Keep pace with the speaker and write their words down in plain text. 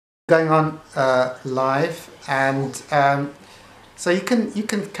Going on live, and so you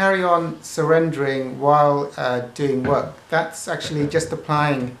can carry on surrendering while doing work. That's actually just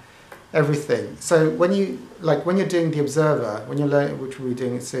applying everything. So when you're doing the observer, when you're learning, which we'll be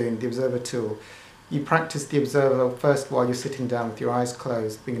doing it soon, the observer tool, you practice the observer first while you're sitting down with your eyes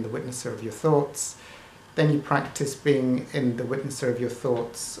closed, being the witnesser of your thoughts. Then you practice being in the witnesser of your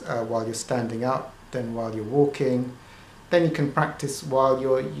thoughts while you're standing up, then while you're walking. Then you can practice while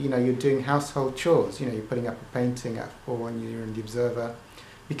you're doing household chores. You're putting up a painting or when you're in the observer.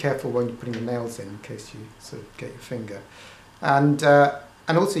 Be careful when you're putting the nails in case you sort of get your finger. And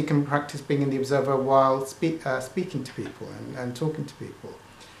also you can practice being in the observer while speaking to people and talking to people.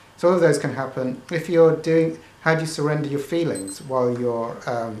 So all of those can happen. If you're doing, how do you surrender your feelings while you're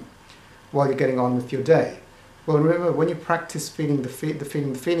getting on with your day? Well, remember, when you practice feeling the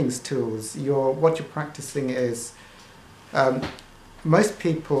feelings tools, what you're practicing is, most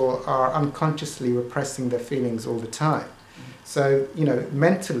people are unconsciously repressing their feelings all the time. So,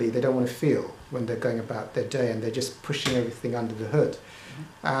 mentally they don't want to feel when they're going about their day, and they're just pushing everything under the hood.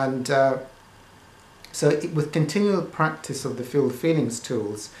 And with continual practice of the feel the feelings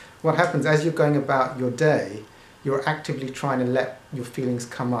tools, what happens as you're going about your day, you're actively trying to let your feelings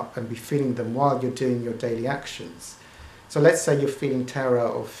come up and be feeling them while you're doing your daily actions. So let's say you're feeling terror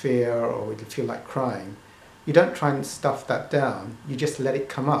or fear, or you feel like crying. You don't try and stuff that down, you just let it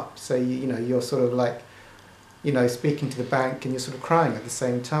come up. So you're sort of like, speaking to the bank and you're sort of crying at the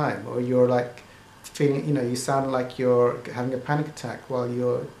same time, or you're like feeling, you sound like you're having a panic attack while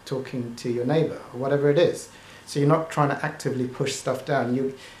you're talking to your neighbor, or whatever it is. So you're not trying to actively push stuff down.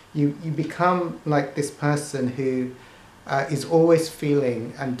 You become like this person who is always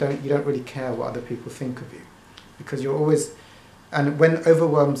feeling, and you don't really care what other people think of you, because you're always. And when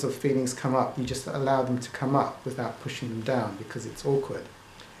overwhelms of feelings come up, you just allow them to come up without pushing them down, because it's awkward.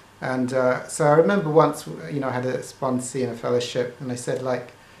 And so I remember once, I had a sponsee in a fellowship, and they said,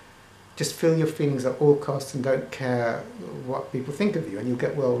 just feel your feelings at all costs and don't care what people think of you, and you'll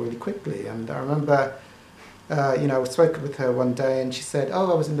get well really quickly. And I remember, I spoke with her one day, and she said,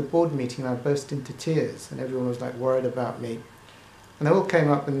 I was in the board meeting and I burst into tears, and everyone was worried about me. And they all came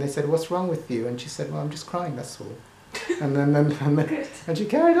up and they said, what's wrong with you? And she said, well, I'm just crying, that's all. And she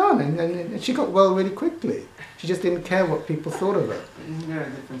carried on, and she got well really quickly. She just didn't care what people thought of her. Isn't there a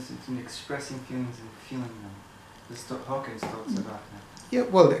difference between expressing feelings and feeling them? This Hawkins talks about that. Yeah,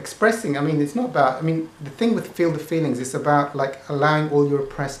 well, expressing, it's not about, the thing with feel the feelings is about allowing all your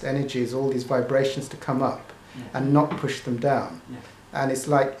repressed energies, all these vibrations to come up, and not push them down. Yeah. And it's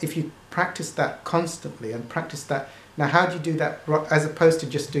if you practice that constantly and practice that, now how do you do that as opposed to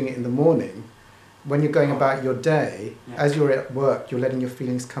just doing it in the morning? When you're going about your day, as you're at work, you're letting your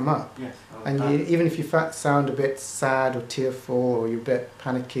feelings come up. Yes, and even if you sound a bit sad or tearful or you're a bit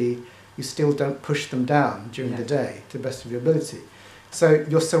panicky, you still don't push them down during the day to the best of your ability. So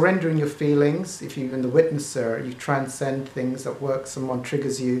you're surrendering your feelings. If you're in the witnesser, you transcend things at work. Someone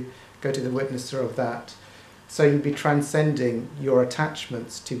triggers you, go to the witnesser of that. So you'd be transcending your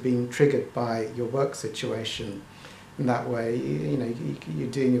attachments to being triggered by your work situation. In that way, you're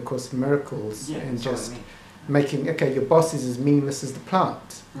doing your Course in Miracles, and just making, your boss is as meaningless as the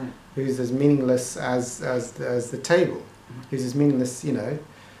plant, who's as meaningless as the table, who's as meaningless,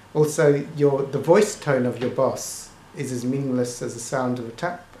 Also, the voice tone of your boss is as meaningless as the sound of a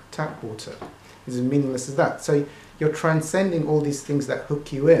tap water, is as meaningless as that. So you're transcending all these things that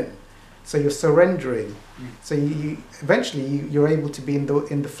hook you in. So you're surrendering. So eventually you're able to be in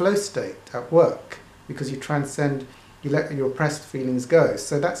the flow state at work, because you transcend. You let your repressed feelings go.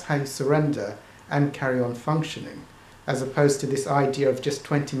 So that's how you surrender and carry on functioning, as opposed to this idea of just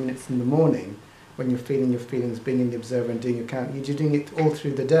 20 minutes in the morning when you're feeling your feelings, being in the observer and doing your count. You're doing it all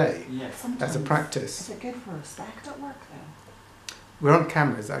through the day as a practice. Is it good for us to act at work though? We're on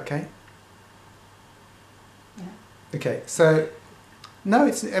camera, is that okay? Yeah. Okay, so, no,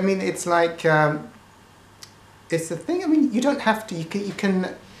 it's the thing, you don't have to, you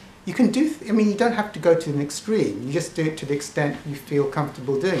can do, you don't have to go to an extreme. You just do it to the extent you feel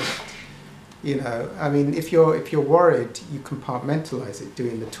comfortable doing it. If you're worried, you compartmentalize it, do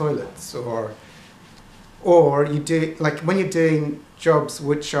it in the toilets, or you do it, when you're doing jobs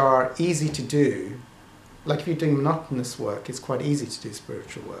which are easy to do, if you're doing monotonous work, it's quite easy to do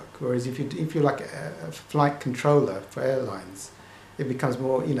spiritual work. Whereas if you're like a flight controller for airlines, it becomes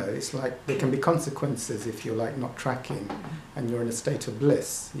more, it's there can be consequences if you're not tracking and you're in a state of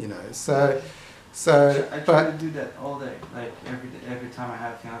bliss, So I try to do that all day, every time I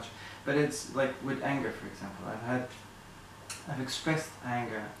have challenge. But it's with anger, for example. I've expressed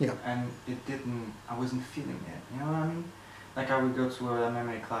anger, and I wasn't feeling it. You know what I mean? like I would go to a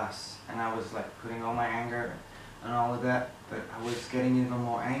MMA class and I was like putting all my anger and all of that, but I was getting even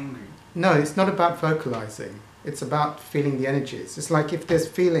more angry. No, it's not about vocalizing. It's about feeling the energies. It's like if there's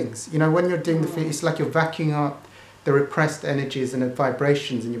feelings, you know, when you're doing it's like you're vacuuming up the repressed energies and the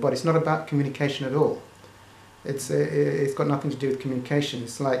vibrations in your body. It's not about communication at all. It's got nothing to do with communication.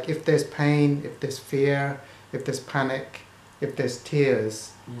 It's like if there's pain, if there's fear, if there's panic, if there's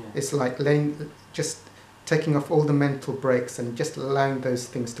tears, it's like just taking off all the mental brakes and just allowing those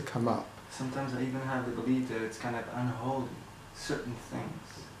things to come up. Sometimes I even have the belief that it's kind of unholy, certain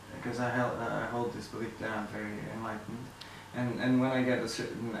things, because I hold this belief that I'm very enlightened, and when I get a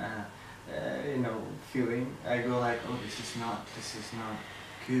certain you know, feeling, I go like, oh, this is not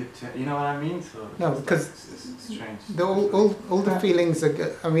good. You know what I mean? So no, because it's strange. All the feelings are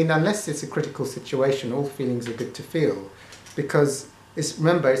good. I mean, unless it's a critical situation, all feelings are good to feel, because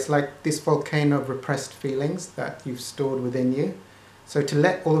remember, it's like this volcano of repressed feelings that you've stored within you. So to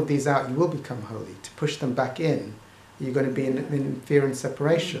let all of these out, you will become holy. To push them back in, you're going to be in fear and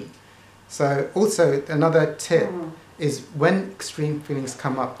separation. So also another tip is when extreme feelings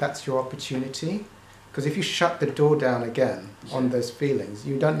come up, that's your opportunity. Because if you shut the door down again on those feelings,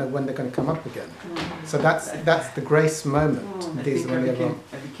 you don't know when they're going to come up again. So that's the grace moment. I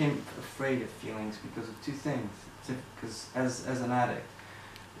became afraid of feelings because of two things. Because as an addict,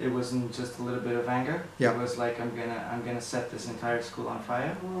 it wasn't just a little bit of anger. Yeah. It was like I'm gonna set this entire school on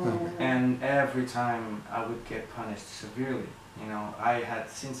fire. And every time I would get punished severely. You know, I had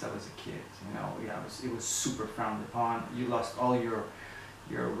since I was a kid. You know, it was super frowned upon. You lost all your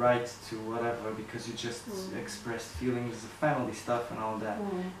right to whatever because you just expressed feelings, family stuff and all that.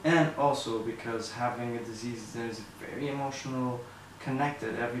 And also because having a disease that is very emotional,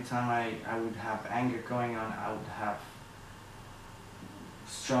 connected. Every time I would have anger going on, I would have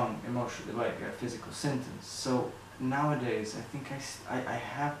strong emotional, like physical symptoms. So nowadays, I think I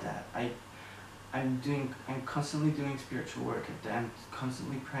have that. I'm constantly doing spiritual work. I'm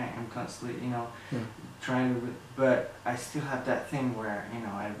constantly praying. I'm constantly, you know, trying to. But I still have that thing where, you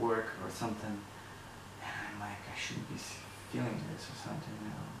know, I work or something, and I'm like, I shouldn't be feeling this or something, you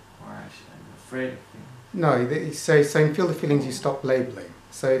know, or I'm afraid of feeling. No, so in Feel the Feelings, you stop labeling.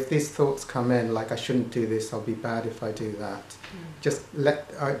 So if these thoughts come in, like I shouldn't do this, I'll be bad if I do that, just let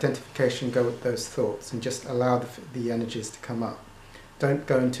identification go with those thoughts and just allow the energies to come up. Don't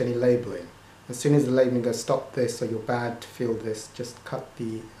go into any labeling. As soon as the labeling goes, stop this, or you're bad to feel this, just cut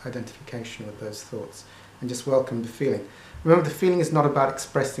the identification with those thoughts and just welcome the feeling. Remember, the feeling is not about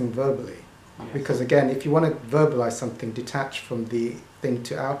expressing verbally. Because again, if you want to verbalize something, detach from the thing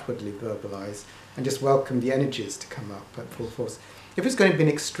to outwardly verbalize and just welcome the energies to come up at full force. If it's going to be an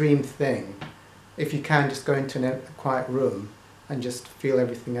extreme thing, if you can, just go into a quiet room and just feel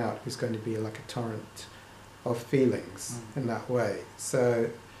everything out. It's going to be like a torrent of feelings in that way.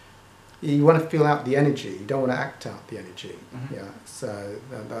 So you want to feel out the energy. You don't want to act out the energy. Yeah. So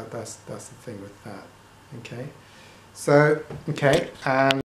that's the thing with that. Okay. So okay.